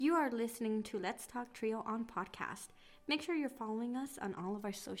are listening to Let's Talk Trio on podcast. Make sure you're following us on all of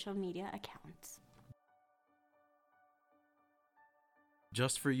our social media accounts.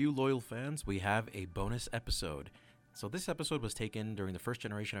 Just for you loyal fans, we have a bonus episode. So this episode was taken during the First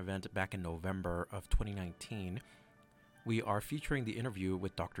Generation event back in November of 2019. We are featuring the interview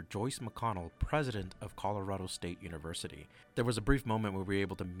with Dr. Joyce McConnell, president of Colorado State University. There was a brief moment where we were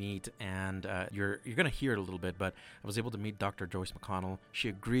able to meet, and you're going to hear it a little bit, but I was able to meet Dr. Joyce McConnell. She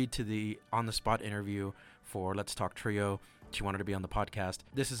agreed to the on-the-spot interview for Let's Talk Trio. She wanted to be on the podcast.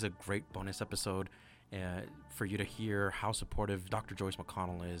 This is a great bonus episode for you to hear how supportive Dr. Joyce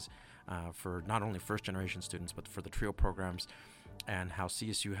McConnell is for not only first-generation students, but for the Trio programs, and how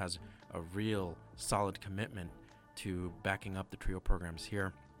CSU has a real solid commitment to backing up the Trio programs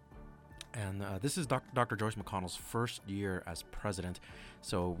here. And this is Dr. Joyce McConnell's first year as president,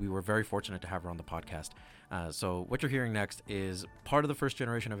 so we were very fortunate to have her on the podcast. So what you're hearing next is part of the First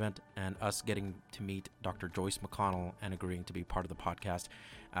Generation event and us getting to meet Dr. Joyce McConnell and agreeing to be part of the podcast,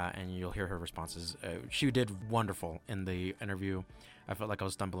 and you'll hear her responses. She did wonderful in the interview. I felt like I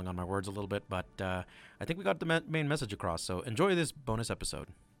was stumbling on my words a little bit, but I think we got the main message across, so enjoy this bonus episode.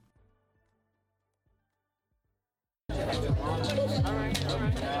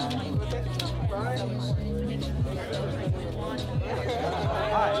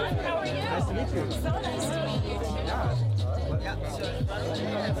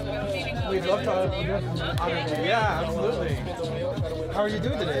 We'd love to honor you. Yeah, absolutely. How are you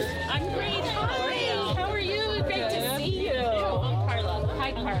doing today? I'm great. Hi. How are you? Great to see you. I'm Carla.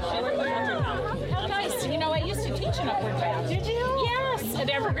 Hi, Carla. How nice. You know, I used to teach in Upward Bound. Did you? Yes, at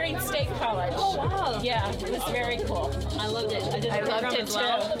Evergreen State College. Oh, wow. Yeah, it was very cool. I loved it. I loved it, too.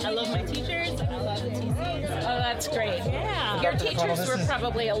 I love my teachers. I love the TCs. Oh, that's great. Yeah. Your teachers were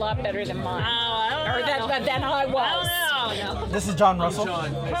probably a lot better than mine. Than I was. No. This is John Russell.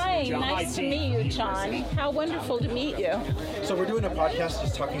 Hi, nice to meet you, John. How wonderful to meet you. So we're doing a podcast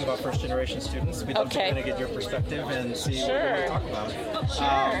just talking about first generation students. We'd love to kind of get your perspective and see what we want to talk about.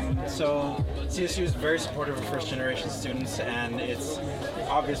 Sure. So CSU is very supportive of first generation students, and it's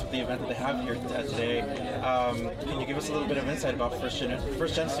obvious with the event that they have here today. Can you give us a little bit of insight about first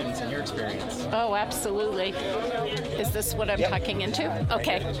gen students and your experience? Oh, absolutely. Is this what I'm talking into?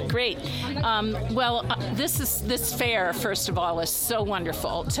 Okay, great. This fair, first of all, is so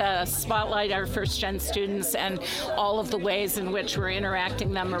wonderful to spotlight our first-gen students and all of the ways in which we're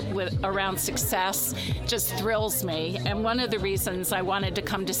interacting them around success. Just thrills me. And one of the reasons I wanted to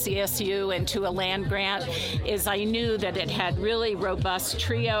come to CSU and to a land grant is I knew that it had really robust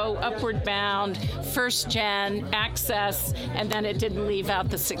Trio, Upward Bound, first-gen, access, and then it didn't leave out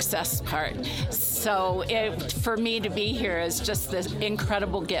the success part. So for me to be here is just this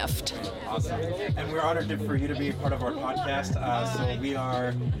incredible gift. Awesome. And we're honored for you to be part of our podcast. So we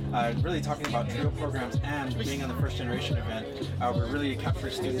are really talking about Trio programs and being on the First Generation event. We're really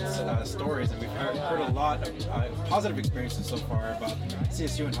capturing students' stories, and we've heard a lot of positive experiences so far about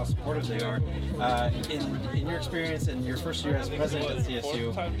CSU and how supportive they are. In your experience in your first year as president at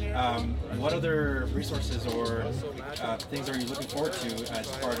CSU, what other resources or things are you looking forward to as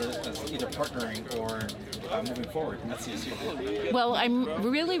part of as either partnering or moving forward at CSU? Well, I'm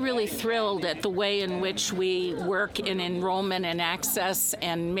really, really thrilled at the way in which we work in enrollment and access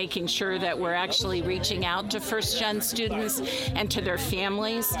and making sure that we're actually reaching out to first-gen students and to their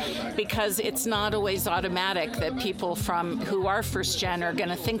families, because it's not always automatic that people who are first-gen are going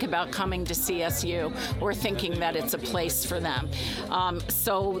to think about coming to CSU or thinking that it's a place for them.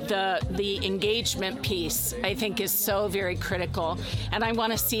 So the engagement piece, I think, is so very critical, and I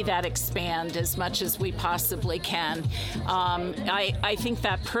want to see that expand as much as we possibly can. I think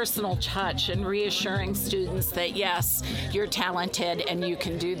that personal touch and reassuring students that, yes, you're talented and you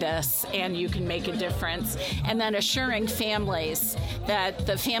can do this and you can make a difference, and then assuring families that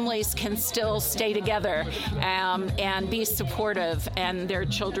the families can still stay together and be supportive, and their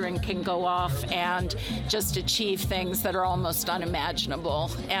children can go off and just achieve things that are almost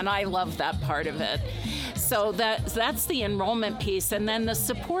unimaginable, and I love that part of it. So that's the enrollment piece, and then the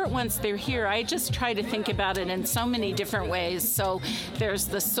support once they're here, I just try to think about it in so many different ways. So there's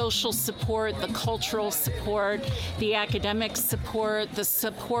the social support, the cultural support, the academic support, the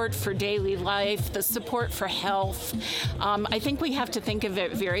support for daily life, the support for health. I think we have to think of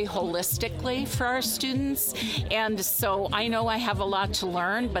it very holistically for our students, and so I know I have a lot to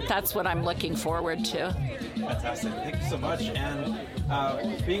learn, but that's what I'm looking forward to. Fantastic. Thank you so much. And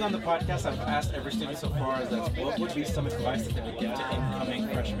being on the podcast, I've asked every student so far that what would be some advice that they would give to incoming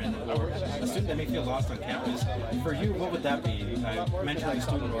freshmen or a student that may feel lost on campus. For you, what would that be? Mentoring a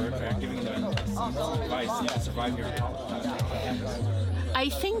student or giving them some advice to survive your campus? I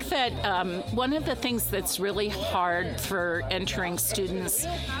think that one of the things that's really hard for entering students,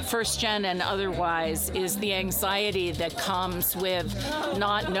 first gen and otherwise, is the anxiety that comes with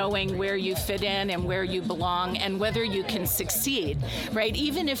not knowing where you fit in and where you belong and whether you can succeed, right?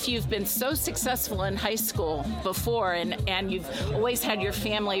 Even if you've been so successful in high school before and you've always had your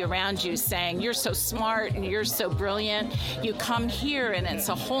family around you saying, you're so smart and you're so brilliant, you come here and it's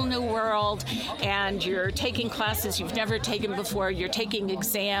a whole new world and you're taking classes you've never taken before, you're taking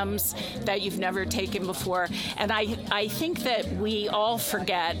exams that you've never taken before. And I think that we all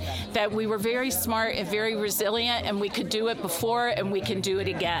forget that we were very smart and very resilient and we could do it before and we can do it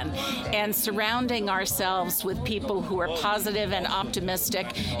again. And surrounding ourselves with people who are positive and optimistic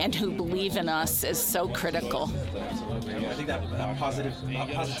and who believe in us is so critical. Absolutely. I think that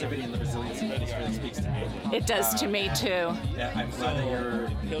positivity and the resiliency really speaks to me. It does to me too. Yeah, I'm glad that your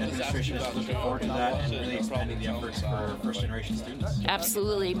administration is looking forward to that and really expanding the efforts for first-generation students.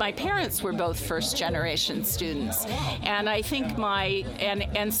 Absolutely. My parents were both first-generation students, and I think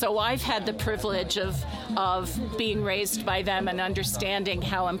and so I've had the privilege of being raised by them and understanding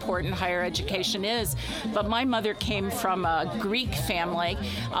how important higher education is. But my mother came from a Greek family.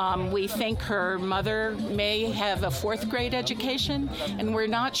 We think her mother may have a 4th grade education, and we're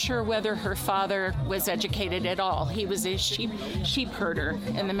not sure whether her father was educated at all. He was a sheep herder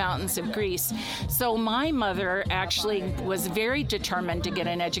in the mountains of Greece. So my mother actually was very determined to get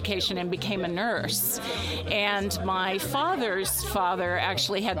an education and became a nurse. And my father's father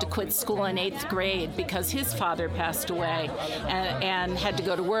actually had to quit school in 8th grade because his father passed away and had to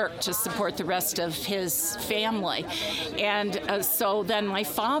go to work to support the rest of his family. And so then my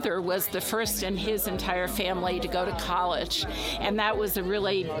father was the first in his entire family to go to college. And that was a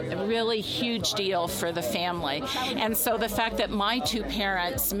really huge deal for the family. And so the fact that my two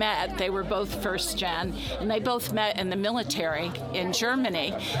parents met, they were both first gen, and they both met in the military in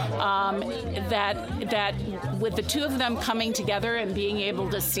Germany, that with the two of them coming together and being able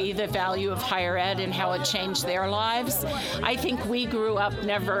to see the value of higher ed and how it changed their lives, I think we grew up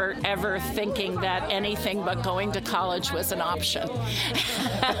never ever thinking that anything but going to college was an option.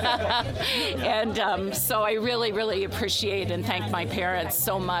 And so I really appreciate and thank my parents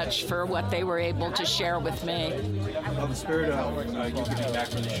so much for what they were able to share with me. Well, the spirit of you giving back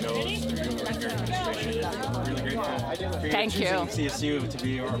for the show through your administration, we're really grateful. Thank you. CSU to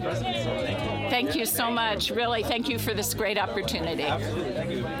be our president, so thank you. Thank you so much. Really, thank you for this great opportunity. Absolutely,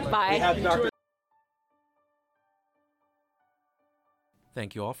 thank you. Bye. We have Dr.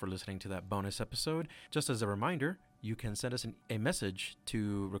 Thank you all for listening to that bonus episode. Just as a reminder, you can send us a message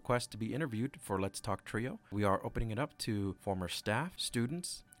to request to be interviewed for Let's Talk Trio. We are opening it up to former staff,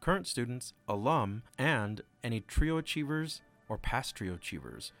 students, current students, alum, and any Trio achievers or past Trio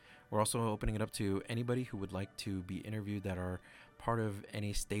achievers. We're also opening it up to anybody who would like to be interviewed that are part of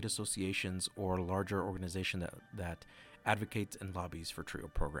any state associations or larger organization that advocates and lobbies for Trio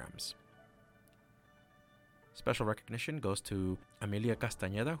programs. Special recognition goes to Amelia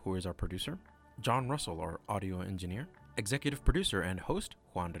Castañeda, who is our producer, John Russell, our audio engineer, executive producer and host,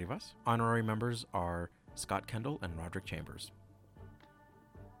 Juan Rivas. Honorary members are Scott Kendall and Roderick Chambers.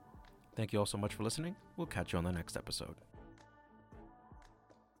 Thank you all so much for listening. We'll catch you on the next episode.